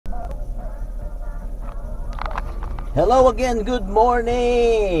Hello again, good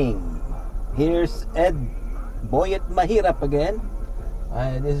morning. Here's Ed Boyet Mahirap again.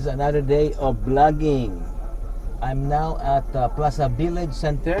 This is another day of vlogging. I'm now at Plaza Village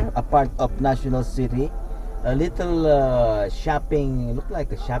Center, a part of National City. A little shopping, look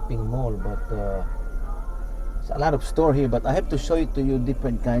like a shopping mall, but it's a lot of store here. But I have to show it to you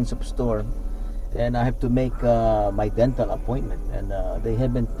different kinds of store, and I have to make my dental appointment, and they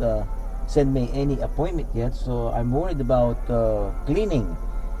haven't send me any appointment yet, so I'm worried about cleaning.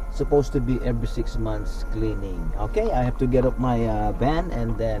 Supposed to be every 6 months cleaning. Okay, I have to get up my van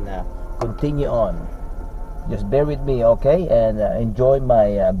and then continue on. Just bear with me, okay, and enjoy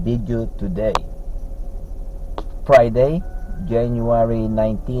my video today. Friday, January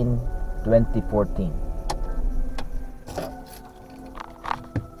 19, 2014.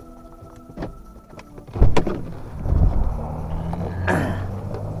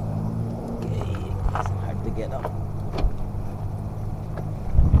 Get up.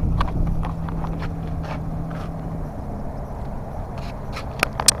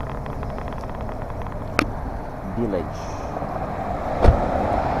 Village.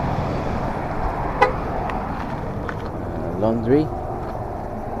 Laundry.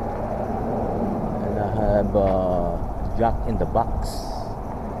 And I have Jack in the Box.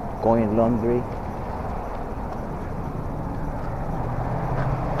 Coin laundry.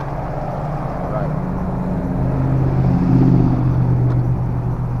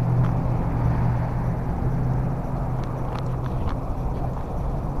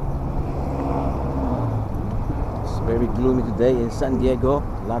 Very gloomy today in San Diego.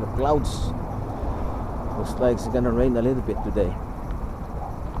 A lot of clouds. Looks like it's gonna rain a little bit today.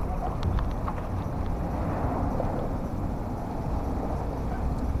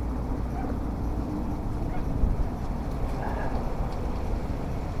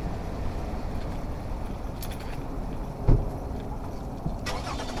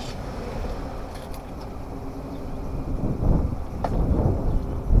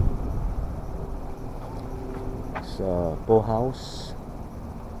 Po House.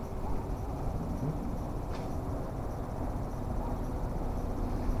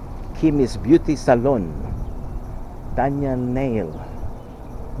 Kimmy's Beauty Salon. Tanya Nail.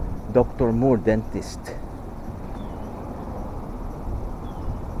 Dr. Moore Dentist.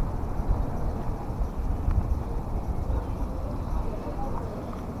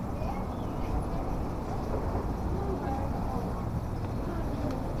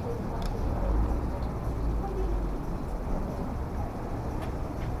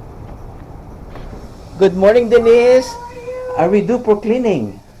 Good morning, Denise. Are we due for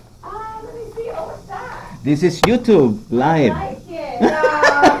cleaning? Let me see. Oh, what's that? This is YouTube live. I like it.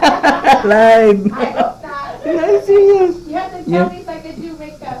 Live. I hope not. I see you. You have to tell me so I can do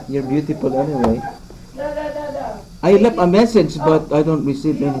makeup. You're beautiful anyway. No. I left a message, but I don't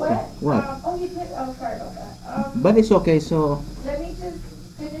receive You know anything. What? Oh, you did? Oh, sorry about that. But it's okay. So. Let me just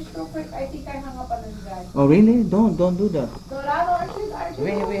finish real quick. I think I hung up on this guy. Oh really? Don't do that. Dorado, aren't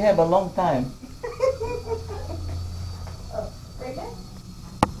you? We have a long time. Oh, right there?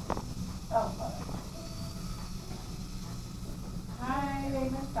 Oh, hold on. Hi,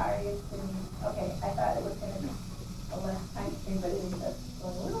 Raymond. Sorry, it's been... Okay, I thought it was going to be a less time stream, but it ended up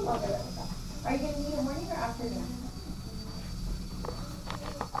going a little longer than I thought. Are you going to need a morning or afternoon?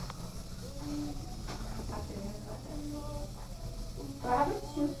 Afternoon, okay. So I have a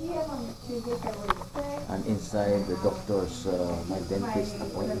 2 p.m. on Tuesday, February 6th. I'm inside the doctor's, my dentist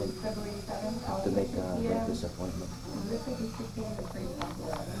appointment. February 7th. To make a dentist appointment. This will be 2 p.m. to 3 o'clock. I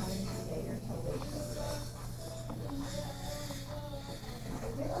don't have any date or something.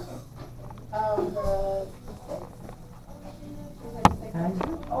 The 6th.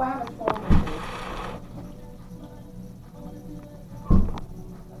 Oh, I have a 12.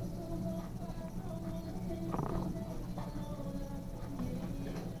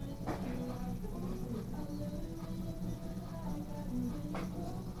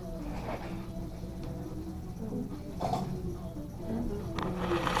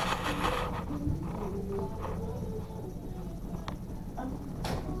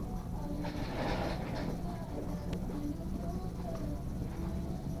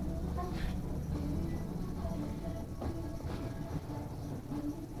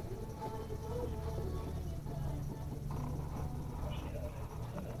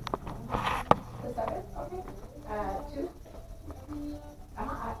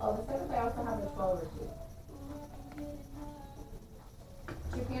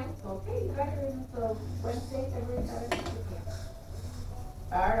 Okay, you got it until Wednesday, February 7th, 2 p.m.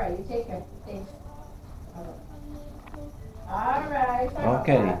 All right, you take care. Thanks. All right.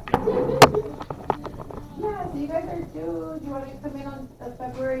 Okay. Yes. so you guys are due. Do you want to come in on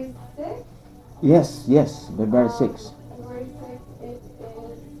February 6th? Yes, yes, February 6th. February 6th, it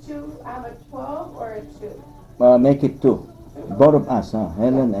is 2. I have a 12 or a 2. Make it 2. Both of us, huh?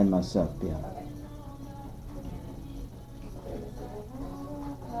 Helen and myself, yeah. Okay.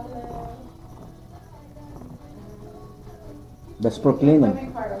 That's for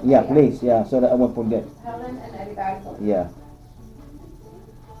cleaning. Yeah, please, yeah, so that I won't forget. Helen and Eddie. Yeah.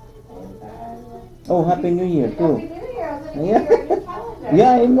 Oh, Happy New Year too. Happy New Year. I was going to Yeah. give you our new calendar.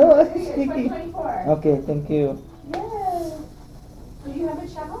 Yeah, I know. New Year 2024. Okay, thank you. Yes. Do you have a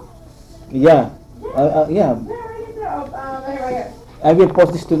channel? Yeah. Yeah. Yeah, right there. Right here. I will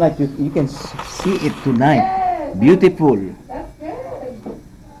post this tonight. You can see it tonight. Yes. Beautiful. That's good.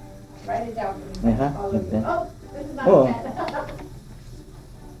 Write it down. Uh-huh. All of Okay. it. Oh, this is not Oh. a pen.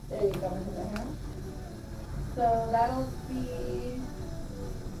 There you go. So that'll be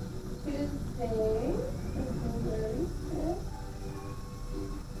Tuesday, February 5th.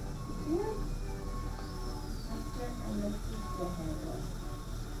 Here. After and this is the handle.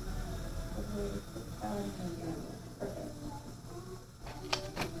 February 6th, perfect.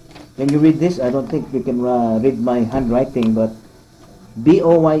 Can you read this? I don't think you can read my handwriting, but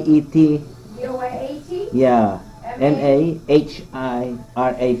B-O-Y-E-T. B-O-Y-A-T? Yeah. M-A-H-I-R-A-P.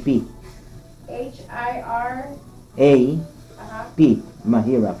 H-I-R. A-P.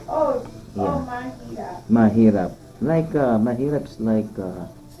 Mahirap. Oh, Yeah. Mahirap. Mahirap. Like, mahirap's like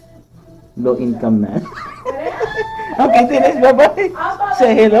low income man. Okay, finish. Bye-bye.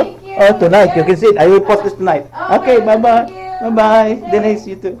 Say hello. Thank you. Oh, tonight. You Yes. can see it. I will post this tonight. Okay, Okay, bye-bye. thank you. Bye-bye. Okay. Denise,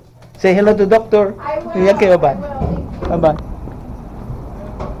 you too. Say hello to doctor. I will. Okay, bye-bye. I will. Thank you. Bye-bye.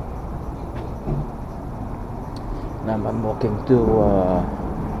 Now I'm walking to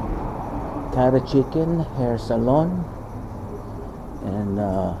Carrot Chicken Hair Salon and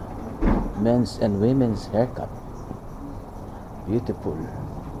men's and women's haircut. Beautiful.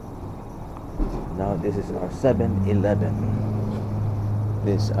 Now this is our 7-Eleven.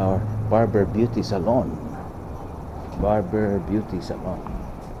 This is our Barber Beauty Salon. Barber Beauty Salon.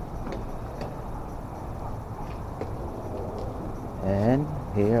 And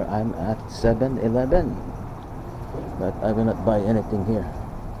here I'm at 7-Eleven. But I will not buy anything here.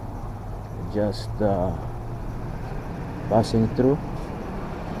 Just passing through.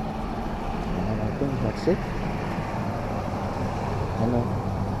 And I think that's it. Hello.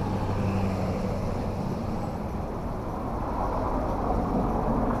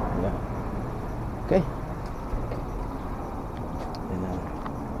 Yeah. Okay. And,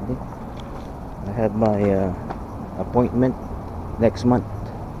 I have my appointment next month.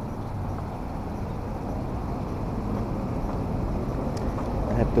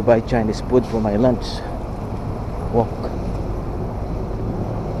 I have to buy Chinese food for my lunch walk.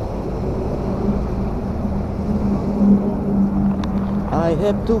 I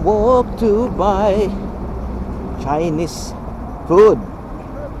have to walk to buy Chinese food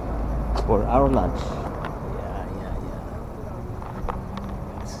for our lunch. Yeah.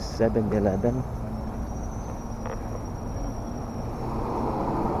 7-Eleven.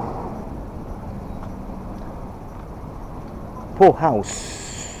 Full house.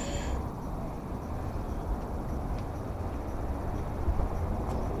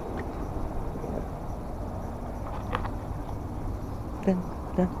 Dun,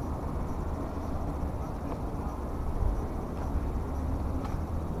 dun.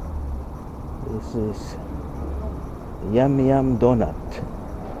 This is Yum Yum Donut.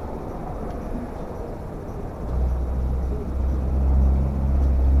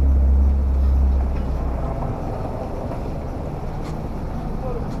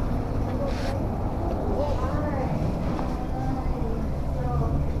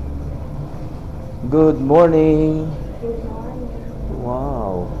 Good morning. Good morning.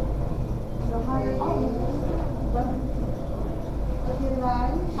 Wow. So how are you? What do you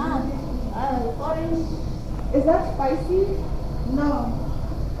like? Orange. Is that spicy? No.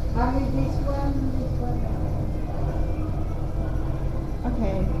 Only this one, this one.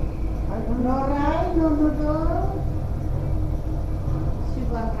 Okay. No rice, no noodle. She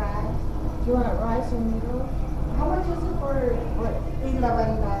want rice. You want rice or noodles? How much is it for what?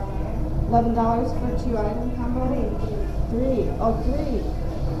 $11. $11 for 2-item combo? Three. Oh, three.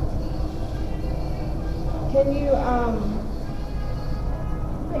 Can you,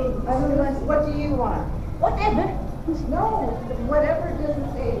 what do you want? Whatever. No, whatever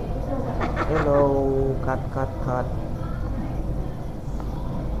doesn't say. Hello. Cut.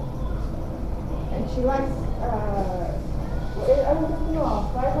 And she likes, I don't know,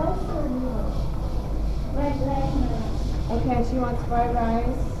 fried rice or noodles? Rice. Okay, she wants fried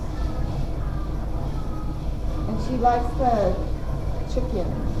rice. She likes the chicken.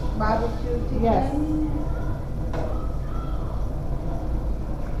 Barbecue chicken? Yes.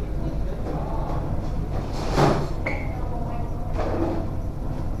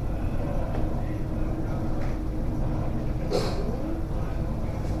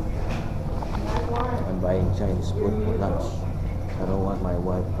 I'm buying Chinese food for lunch. I don't want my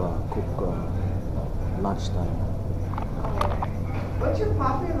wife cook lunchtime. What's your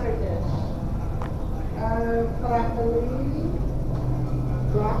popular dish? Broccoli.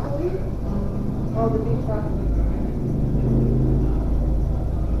 Broccoli? Oh, the beef broccoli.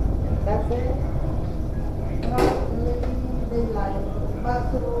 That's it? Broccoli, they like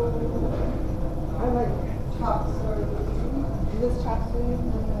mushroom. I like chop suey. Is this chop suey?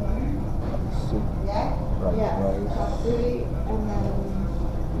 Soup, Yeah? fried Yeah. rice. Chop suey, and then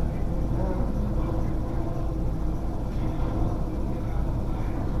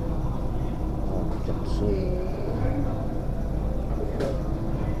Chop suey.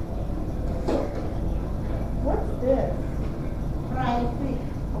 what's this? Fried fish.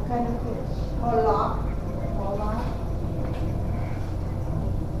 What kind of fish? Pollock. Pollock.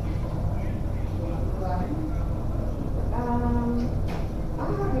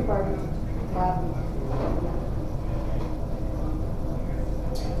 I'll have your barbecue.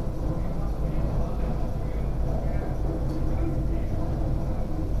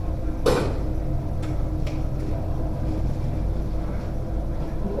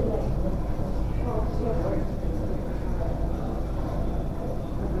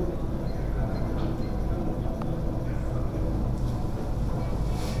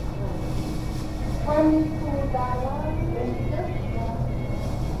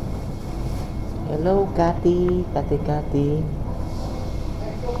 Hello, Cathy. Cathy.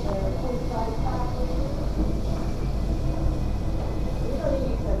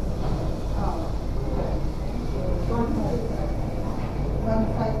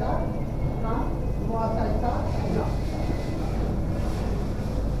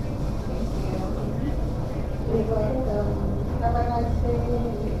 Have a nice day.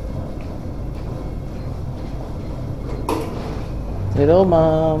 Hello,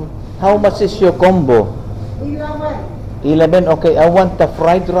 ma'am. How much is your combo? 11. 11. Okay, I want the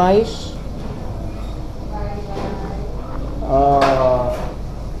fried rice.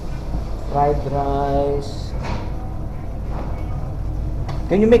 Fried rice.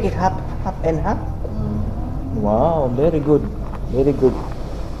 Can you make it half and half? Wow, very good. Very good.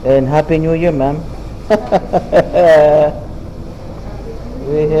 And Happy New Year, ma'am.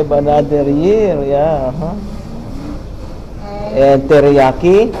 We have another year, yeah. Huh? And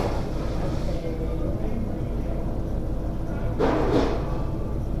teriyaki.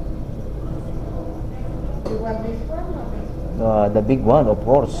 You want this one or this one? The big one, of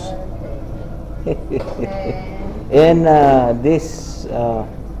course. And And this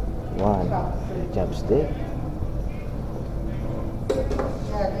one, chopstick.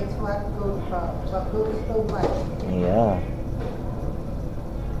 yeah, this one good but good is too much. Yeah.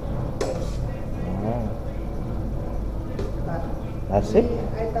 Yeah. But That's it.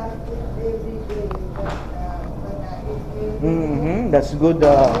 I don't eat every day, but when I eat every Mm-hmm. That's good.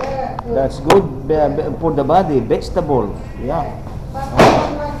 Yeah, good. That's good for the body. Vegetables. Yeah. But I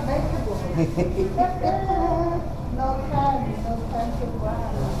don't like vegetables. No time to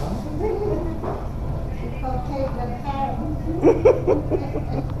buy. It's okay, the time.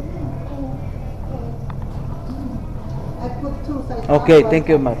 I put two sides. Okay. Thank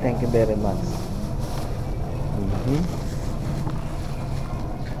you, ma. Thank you very much. Mm-hmm.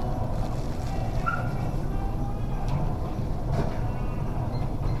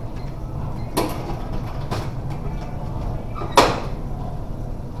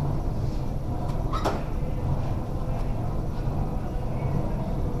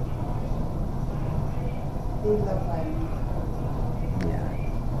 Yeah.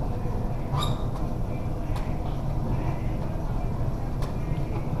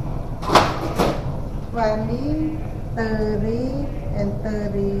 Twenty, 30, and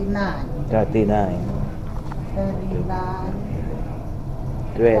 39. 39. 39.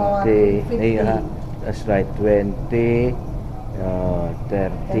 20. 50. Yeah. That's right. 20. 30.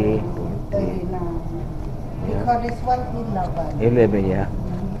 40. 39. Yeah. Because this one 11. 11, yeah.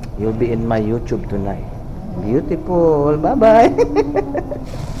 You'll be in my YouTube tonight. Beautiful. Bye-bye.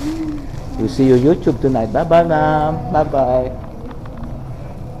 You see your YouTube tonight. Bye-bye, ma'am. Bye-bye.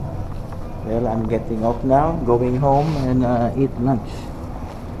 Well, I'm getting off now, going home and eat lunch.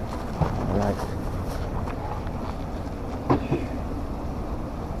 All right.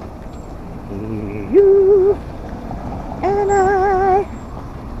 You and I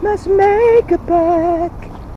must make a pact.